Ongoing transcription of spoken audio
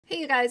Hey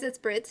you guys, it's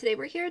Britt. Today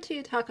we're here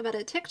to talk about a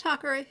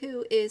TikToker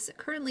who is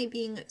currently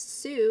being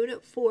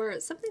sued for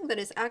something that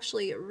is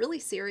actually really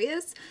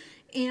serious.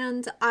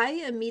 And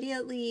I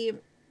immediately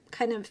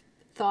kind of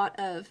thought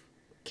of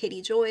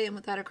Katie Joy and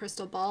Without a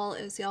Crystal Ball.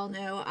 As y'all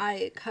know,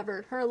 I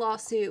covered her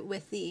lawsuit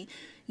with the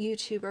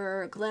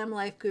YouTuber Glam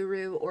Life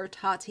Guru or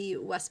Tati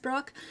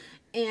Westbrook.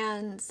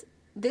 And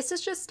this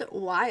is just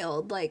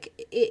wild. Like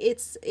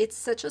it's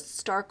such a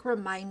stark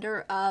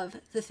reminder of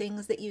the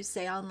things that you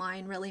say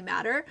online really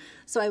matter.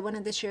 So I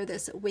wanted to share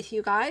this with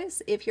you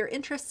guys. If you're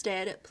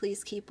interested,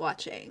 please keep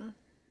watching.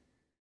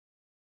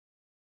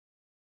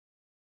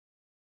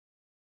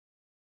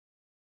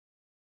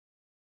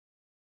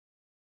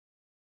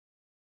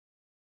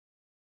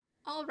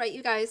 All right,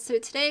 you guys. So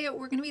today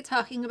we're going to be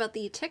talking about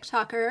the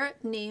TikToker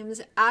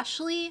named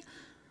Ashley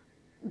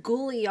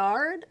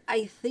Guillard,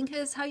 I think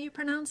is how you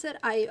pronounce it.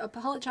 I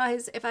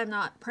apologize if I'm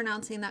not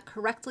pronouncing that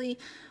correctly,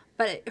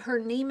 but her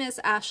name is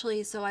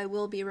Ashley, so I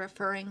will be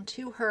referring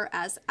to her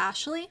as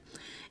Ashley.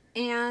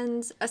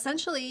 And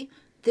essentially,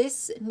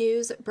 this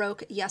news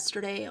broke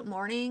yesterday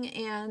morning,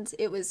 and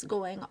it was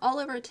going all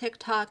over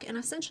TikTok. And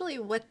essentially,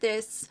 what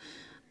this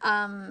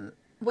TikToker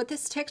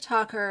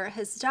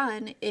has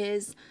done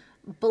is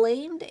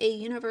blamed a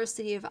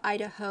University of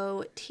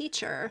Idaho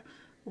teacher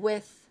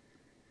with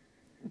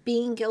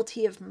being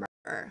guilty of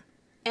murder.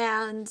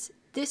 And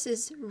this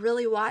is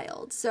really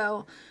wild.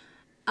 So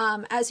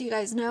as you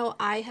guys know,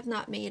 I have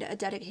not made a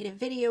dedicated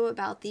video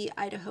about the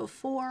Idaho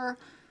 4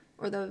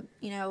 or the,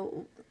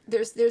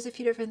 there's a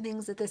few different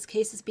things that this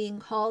case is being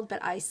called,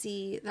 but I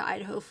see the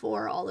Idaho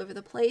 4 all over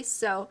the place.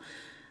 So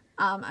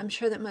I'm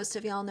sure that most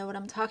of y'all know what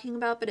I'm talking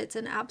about, but it's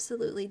an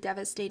absolutely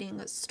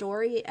devastating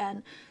story.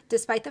 And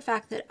despite the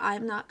fact that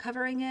I'm not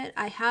covering it,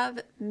 I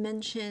have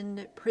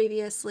mentioned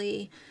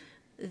previously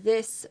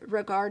this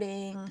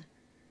regarding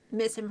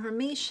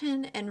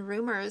misinformation and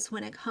rumors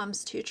when it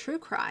comes to true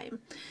crime.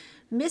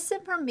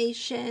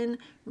 Misinformation,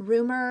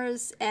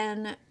 rumors,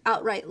 and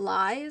outright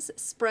lies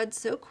spread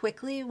so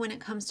quickly when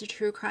it comes to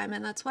true crime,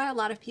 and that's why a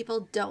lot of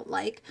people don't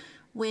like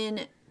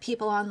when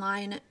people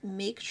online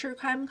make true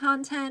crime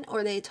content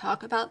or they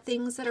talk about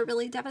things that are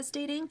really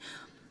devastating,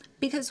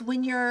 because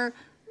when you're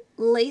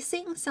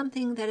lacing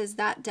something that is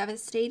that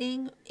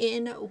devastating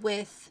in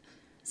with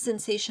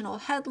sensational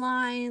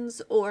headlines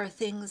or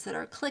things that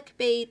are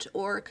clickbait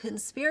or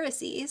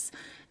conspiracies,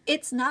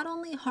 it's not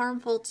only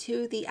harmful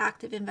to the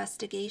active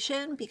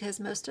investigation, because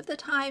most of the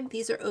time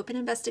these are open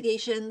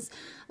investigations.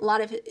 A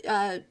lot of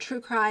true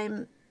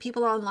crime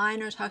people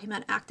online are talking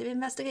about active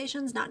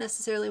investigations, not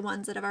necessarily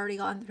ones that have already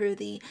gone through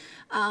the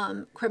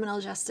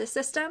criminal justice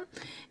system.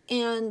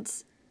 And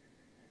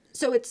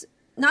so it's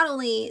not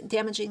only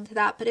damaging to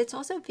that, but it's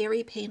also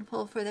very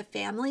painful for the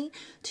family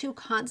to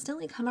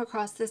constantly come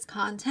across this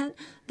content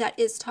that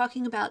is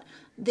talking about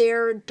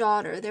their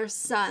daughter, their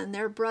son,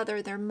 their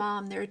brother, their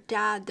mom, their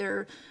dad,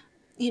 their,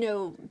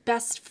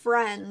 best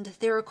friend,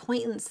 their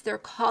acquaintance, their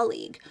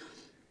colleague.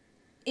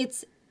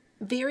 It's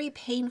very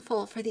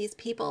painful for these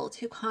people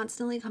to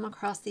constantly come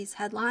across these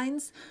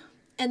headlines,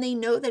 and they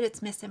know that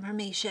it's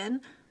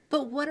misinformation,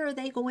 but what are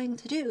they going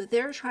to do?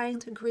 They're trying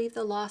to grieve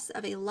the loss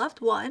of a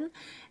loved one.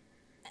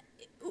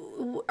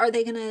 Are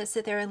they going to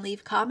sit there and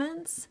leave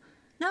comments?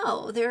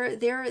 No, they're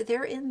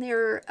in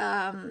their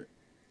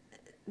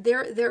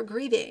they're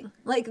grieving.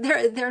 Like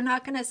they're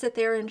not going to sit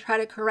there and try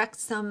to correct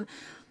some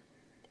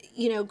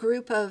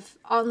group of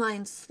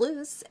online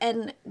sleuths.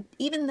 And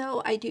even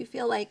though I do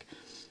feel like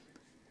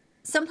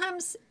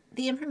sometimes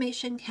the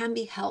information can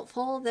be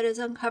helpful that is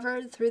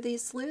uncovered through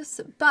these sleuths,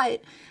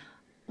 but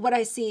what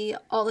I see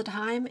all the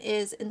time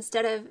is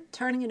instead of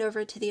turning it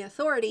over to the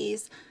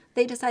authorities,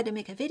 they decide to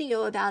make a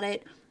video about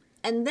it.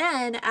 And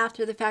then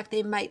after the fact,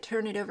 they might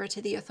turn it over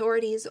to the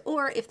authorities,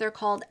 or if they're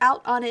called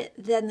out on it,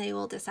 then they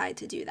will decide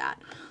to do that.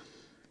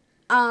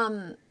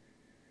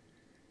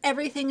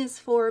 Everything is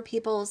for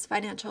people's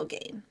financial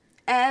gain.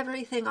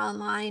 Everything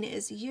online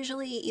is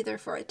usually either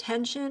for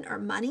attention or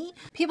money.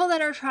 People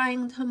that are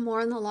trying to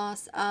mourn the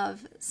loss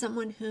of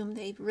someone whom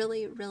they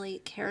really, really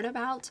cared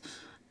about,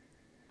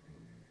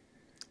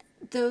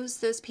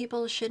 those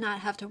people should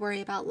not have to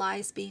worry about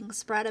lies being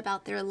spread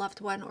about their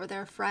loved one or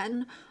their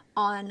friend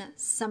on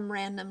some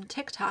random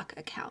TikTok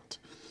account.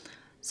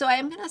 So I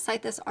am going to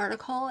cite this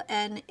article,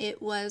 and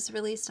it was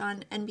released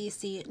on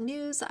NBC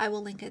News. I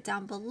will link it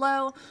down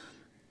below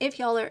if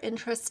y'all are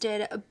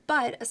interested,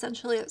 but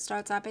essentially it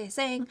starts out by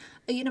saying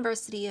a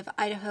University of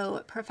Idaho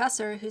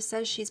professor who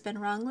says she's been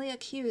wrongly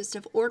accused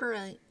of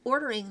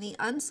ordering the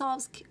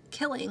unsolved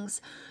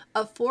killings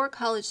of 4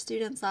 college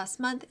students last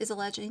month is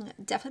alleging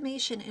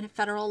defamation in a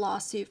federal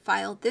lawsuit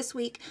filed this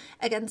week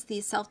against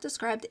the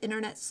self-described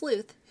internet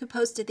sleuth who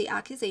posted the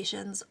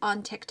accusations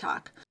on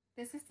TikTok.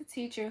 This is the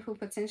teacher who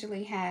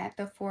potentially had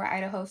the 4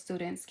 Idaho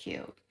students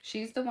killed.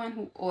 She's the one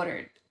who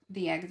ordered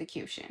the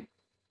execution.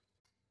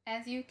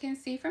 As you can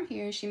see from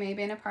here, she may have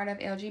been a part of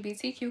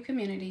LGBTQ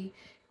community,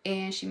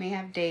 and she may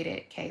have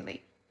dated Kaylee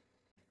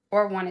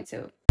or wanted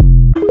to.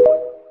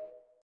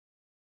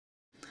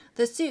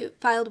 The suit,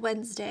 filed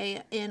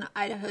Wednesday in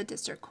Idaho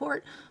District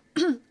Court,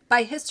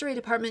 by History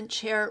Department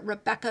Chair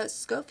Rebecca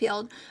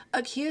Schofield,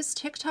 accused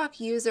TikTok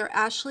user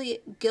Ashley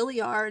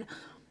Guillard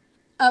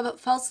of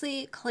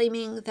falsely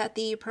claiming that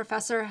the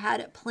professor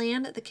had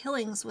planned the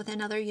killings with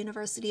another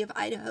University of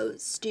Idaho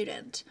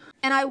student.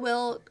 And I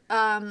will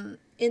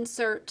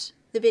insert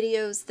the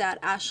videos that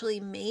Ashley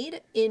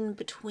made in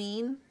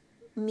between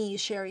me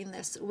sharing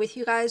this with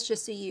you guys,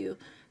 just so you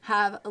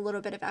have a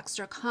little bit of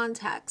extra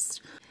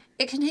context.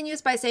 It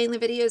continues by saying the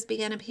videos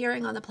began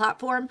appearing on the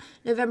platform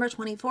November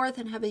 24th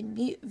and have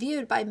been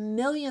viewed by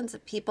millions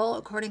of people,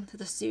 according to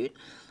the suit,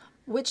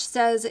 which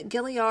says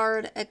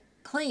Guillard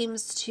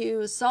claims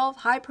to solve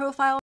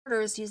high-profile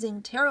murders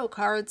using tarot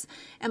cards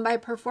and by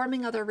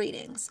performing other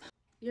readings.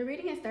 Your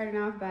reading is starting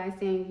off by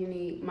saying you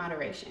need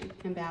moderation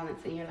and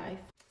balance in your life.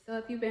 So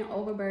if you've been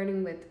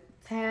overburdened with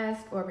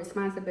tasks or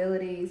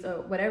responsibilities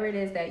or whatever it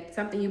is that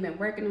something you've been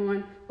working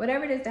on,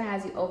 whatever it is that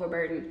has you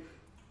overburdened,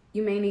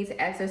 you may need to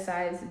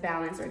exercise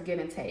balance or give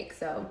and take.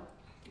 So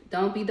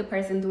don't be the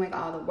person doing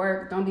all the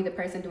work. Don't be the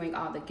person doing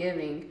all the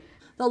giving.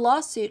 The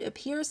lawsuit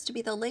appears to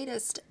be the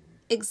latest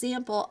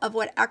example of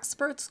what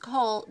experts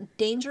call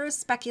dangerous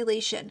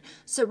speculation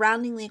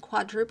surrounding the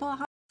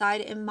quadruple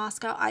homicide in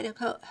Moscow,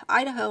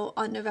 Idaho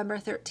on November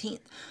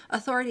 13th.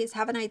 Authorities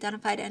haven't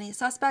identified any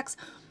suspects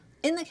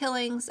in the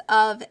killings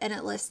of, and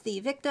it lists the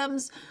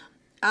victims,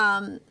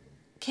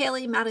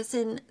 Kaylee,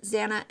 Madison,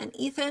 Xana, and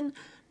Ethan,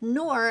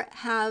 nor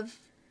have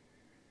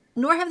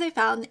they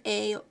found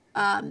a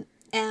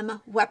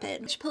M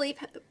weapon,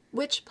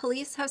 which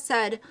police have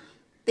said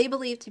they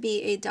believe to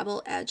be a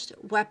double-edged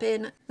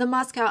weapon. The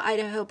Moscow,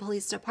 Idaho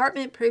Police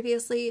Department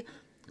previously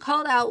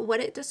called out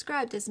what it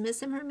described as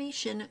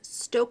misinformation,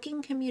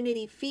 stoking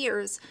community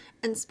fears,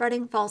 and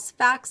spreading false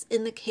facts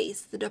in the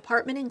case. The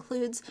department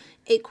includes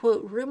a,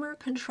 quote, rumor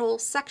control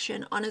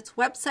section on its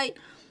website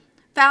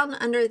found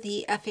under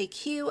the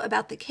FAQ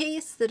about the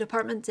case. The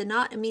department did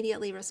not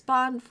immediately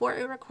respond for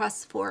a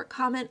request for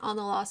comment on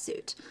the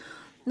lawsuit.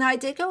 Now, I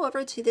did go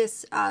over to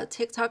this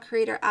TikTok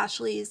creator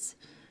Ashley's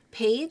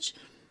page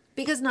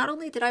because not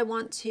only did I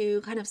want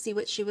to kind of see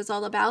what she was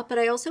all about, but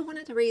I also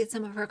wanted to read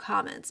some of her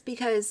comments,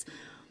 because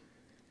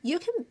you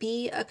can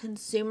be a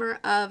consumer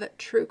of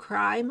true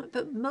crime,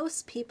 but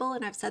most people,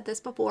 and I've said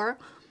this before,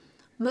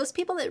 most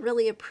people that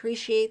really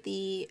appreciate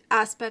the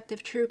aspect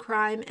of true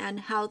crime and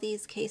how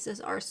these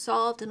cases are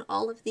solved and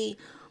all of the,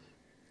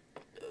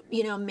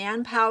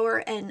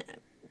 manpower and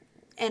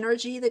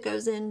energy that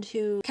goes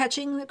into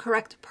catching the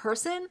correct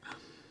person,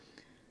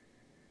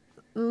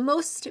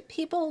 most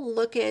people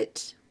look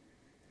at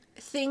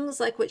things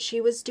like what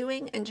she was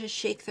doing and just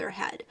shake their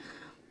head.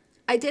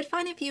 I did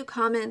find a few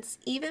comments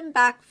even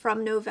back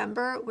from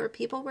November where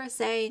people were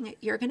saying,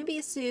 you're going to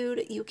be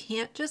sued. You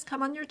can't just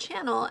come on your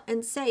channel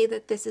and say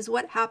that this is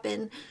what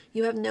happened.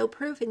 You have no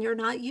proof, and you're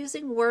not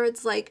using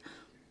words like,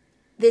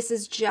 this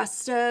is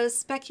just a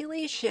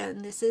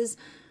speculation. This is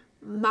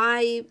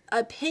my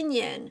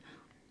opinion.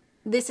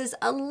 This is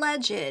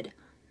alleged.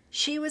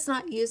 She was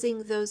not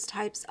using those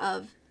types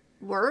of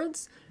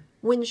words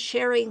when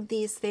sharing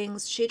these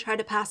things she tried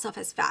to pass off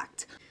as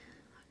fact.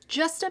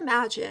 Just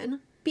imagine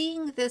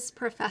being this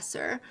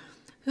professor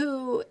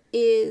who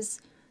is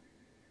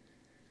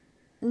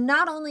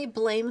not only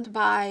blamed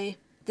by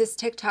this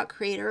TikTok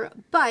creator,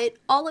 but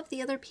all of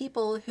the other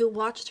people who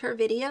watched her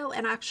video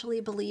and actually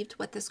believed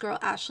what this girl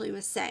Ashley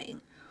was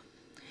saying.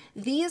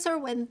 These are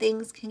when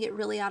things can get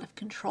really out of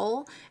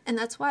control, and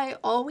that's why I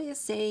always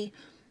say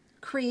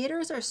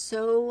creators are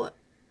so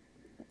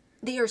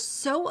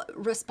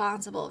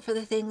responsible for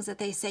the things that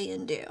they say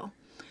and do.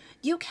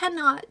 You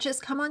cannot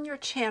just come on your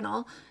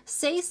channel,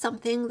 say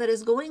something that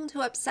is going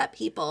to upset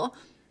people,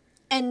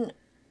 and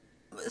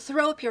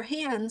throw up your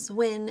hands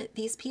when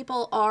these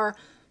people are,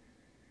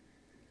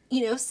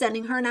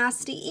 sending her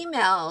nasty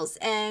emails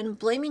and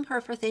blaming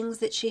her for things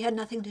that she had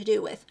nothing to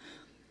do with.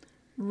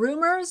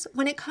 Rumors,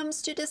 when it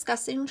comes to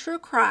discussing true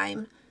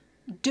crime,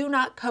 do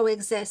not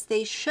coexist.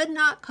 They should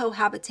not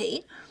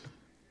cohabitate.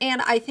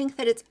 And I think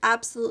that it's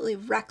absolutely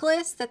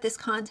reckless that this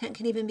content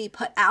can even be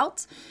put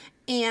out.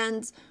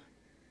 And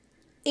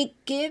it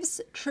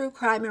gives true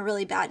crime a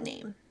really bad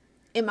name,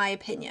 in my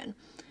opinion.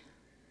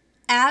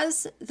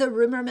 As the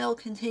rumor mill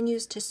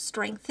continues to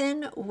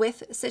strengthen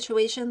with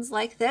situations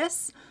like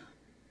this,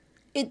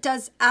 it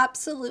does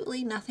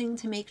absolutely nothing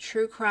to make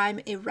true crime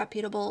a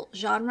reputable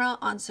genre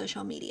on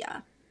social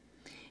media.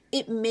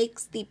 It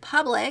makes the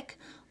public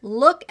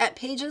look at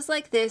pages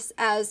like this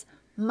as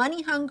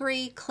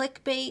money-hungry,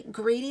 clickbait,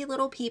 greedy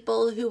little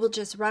people who will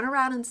just run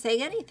around and say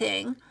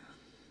anything.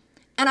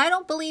 And I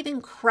don't believe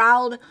in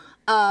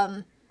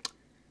crowdsourcing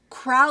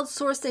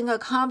a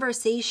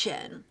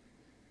conversation.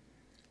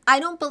 I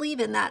don't believe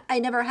in that. I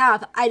never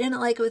have. I didn't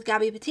like it with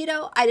Gabby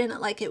Petito. I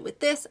didn't like it with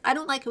this. I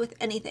don't like it with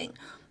anything.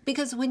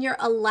 Because when you're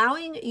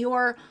allowing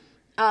your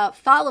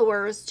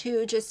followers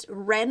to just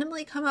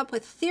randomly come up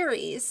with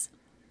theories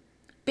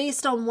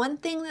based on one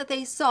thing that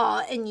they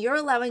saw, and you're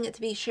allowing it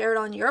to be shared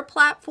on your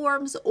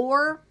platforms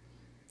or,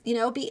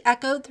 be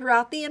echoed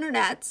throughout the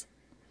internet,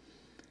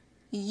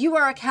 you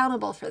are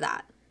accountable for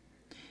that.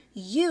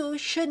 You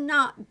should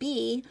not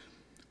be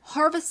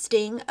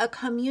harvesting a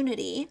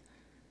community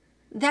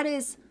that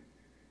is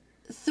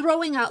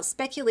throwing out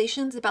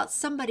speculations about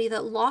somebody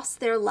that lost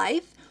their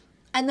life,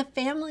 and the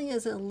family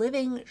is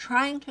living,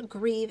 trying to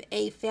grieve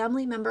a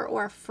family member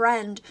or a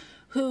friend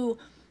who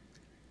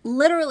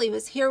literally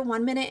was here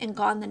 1 minute and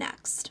gone the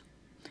next.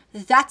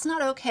 That's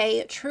not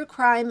okay. True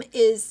crime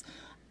is,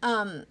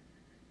 I'd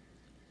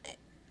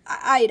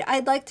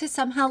like to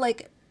somehow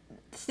like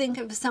think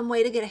of some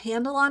way to get a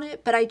handle on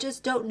it, but I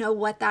just don't know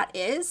what that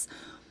is.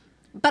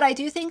 But I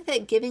do think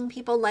that giving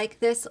people like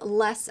this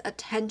less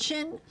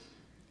attention,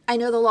 I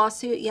know the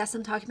lawsuit, yes,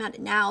 I'm talking about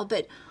it now,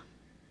 but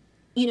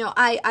you know,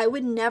 I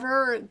would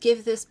never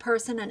give this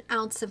person an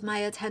ounce of my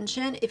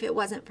attention if it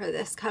wasn't for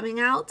this coming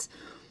out.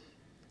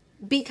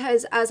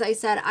 Because as I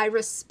said, I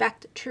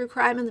respect true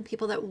crime and the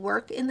people that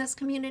work in this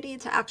community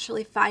to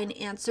actually find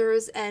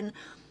answers and,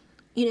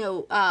 you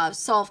know,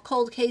 solve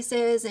cold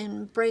cases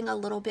and bring a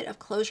little bit of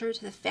closure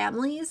to the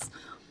families.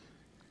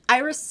 I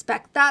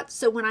respect that.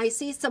 So when I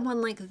see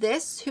someone like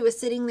this who is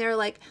sitting there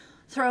like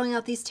throwing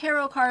out these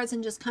tarot cards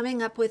and just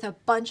coming up with a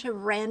bunch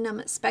of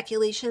random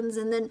speculations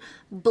and then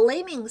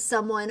blaming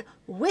someone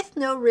with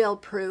no real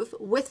proof,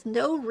 with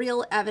no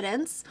real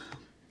evidence,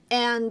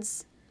 and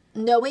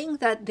knowing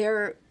that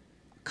their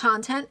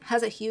content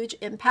has a huge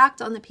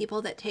impact on the people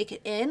that take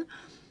it in,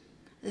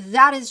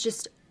 that is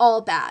just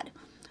all bad.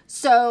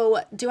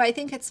 So do I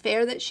think it's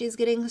fair that she's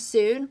getting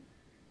sued?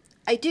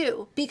 I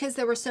do, because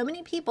there were so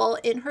many people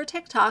in her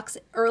TikToks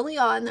early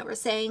on that were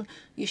saying,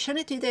 you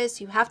shouldn't do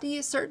this. You have to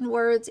use certain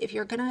words. If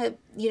you're going to,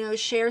 you know,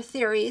 share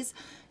theories,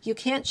 you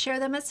can't share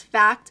them as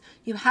fact.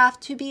 You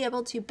have to be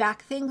able to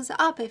back things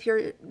up if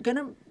you're going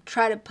to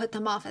try to put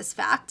them off as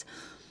fact.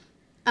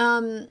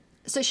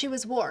 So she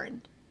was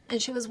warned,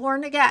 and she was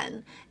warned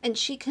again, and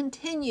she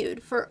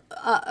continued for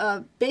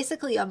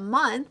basically a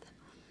month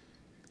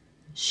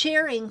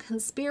sharing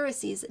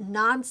conspiracies,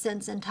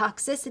 nonsense, and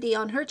toxicity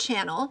on her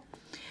channel.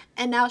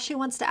 And now she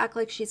wants to act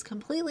like she's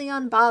completely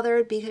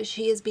unbothered because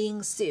she is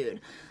being sued.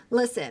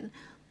 Listen,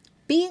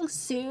 being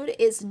sued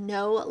is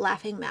no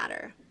laughing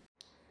matter.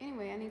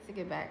 Anyway, I need to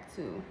get back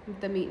to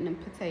the meat and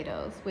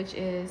potatoes, which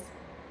is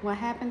what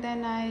happened that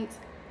night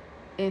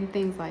and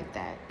things like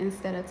that,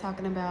 instead of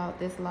talking about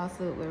this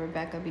lawsuit with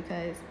Rebecca,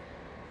 because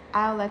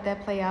I'll let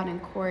that play out in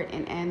court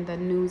and the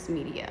news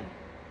media.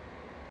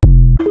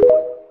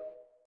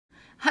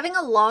 Having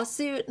a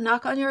lawsuit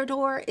knock on your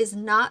door is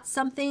not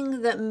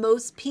something that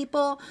most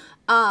people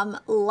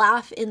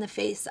laugh in the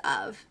face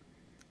of.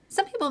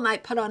 Some people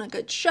might put on a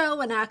good show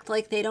and act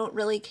like they don't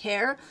really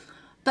care,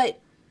 but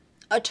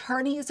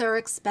attorneys are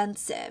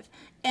expensive.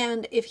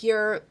 And if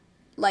you're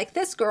like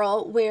this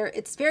girl, where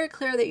it's very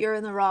clear that you're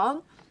in the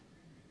wrong,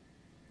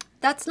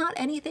 that's not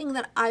anything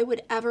that I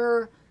would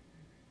ever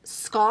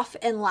scoff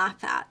and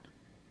laugh at.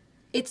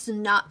 It's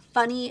not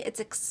funny, it's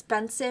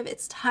expensive,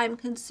 it's time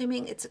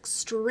consuming, it's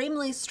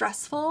extremely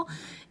stressful.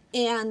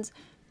 And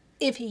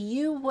if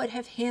you would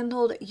have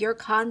handled your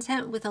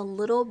content with a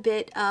little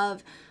bit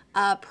of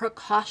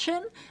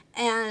precaution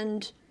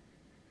and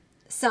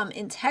some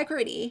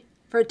integrity,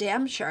 for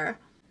damn sure,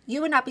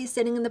 you would not be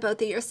sitting in the boat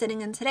that you're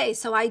sitting in today.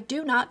 So I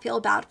do not feel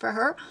bad for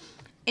her.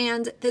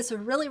 And this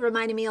really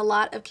reminded me a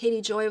lot of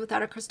Katie Joy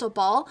without a crystal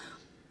ball.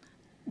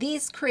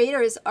 These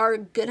creators are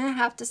gonna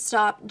have to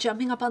stop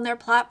jumping up on their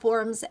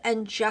platforms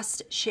and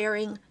just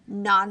sharing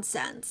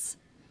nonsense,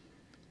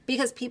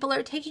 because people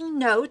are taking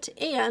note,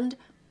 and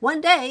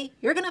one day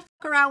you're gonna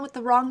fuck around with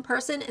the wrong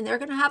person and they're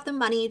gonna have the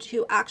money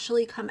to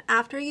actually come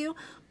after you.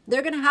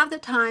 They're gonna have the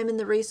time and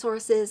the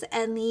resources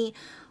and the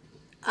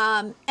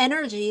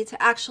energy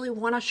to actually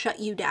want to shut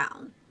you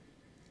down.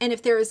 And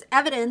if there is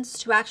evidence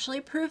to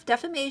actually prove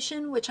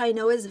defamation, which I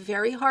know is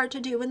very hard to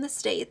do in the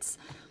States,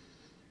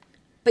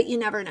 but you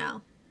never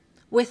know.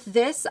 With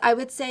this, I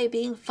would say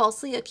being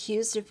falsely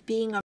accused of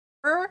being a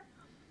murderer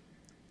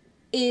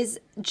is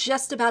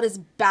just about as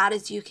bad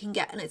as you can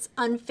get. And it's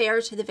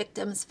unfair to the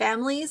victims'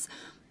 families.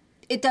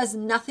 It does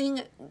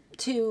nothing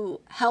to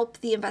help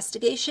the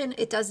investigation.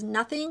 It does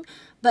nothing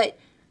but,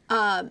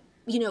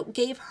 you know,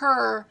 gave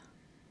her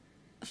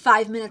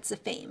 5 minutes of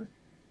fame.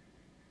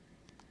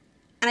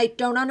 And I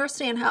don't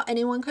understand how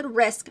anyone could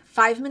risk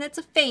 5 minutes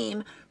of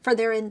fame for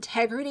their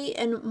integrity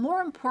and, more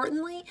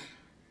importantly,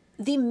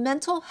 the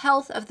mental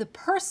health of the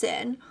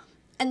person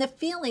and the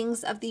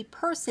feelings of the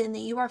person that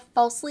you are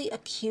falsely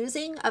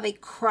accusing of a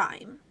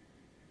crime.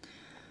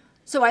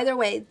 So either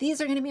way,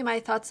 these are going to be my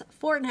thoughts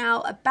for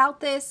now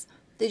about this.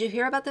 Did you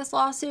hear about this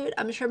lawsuit?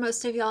 I'm sure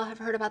most of y'all have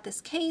heard about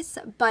this case,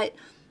 but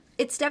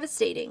it's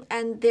devastating.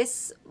 And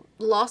this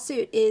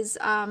lawsuit is,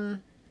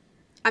 I'm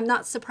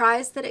not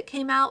surprised that it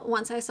came out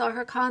once I saw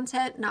her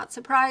content. Not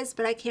surprised,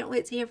 but I can't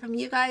wait to hear from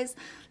you guys.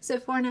 So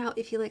for now,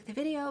 if you like the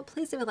video,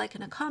 please leave a like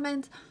and a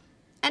comment.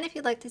 And if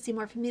you'd like to see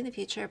more from me in the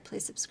future,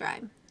 please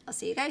subscribe. I'll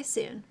see you guys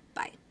soon.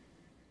 Bye.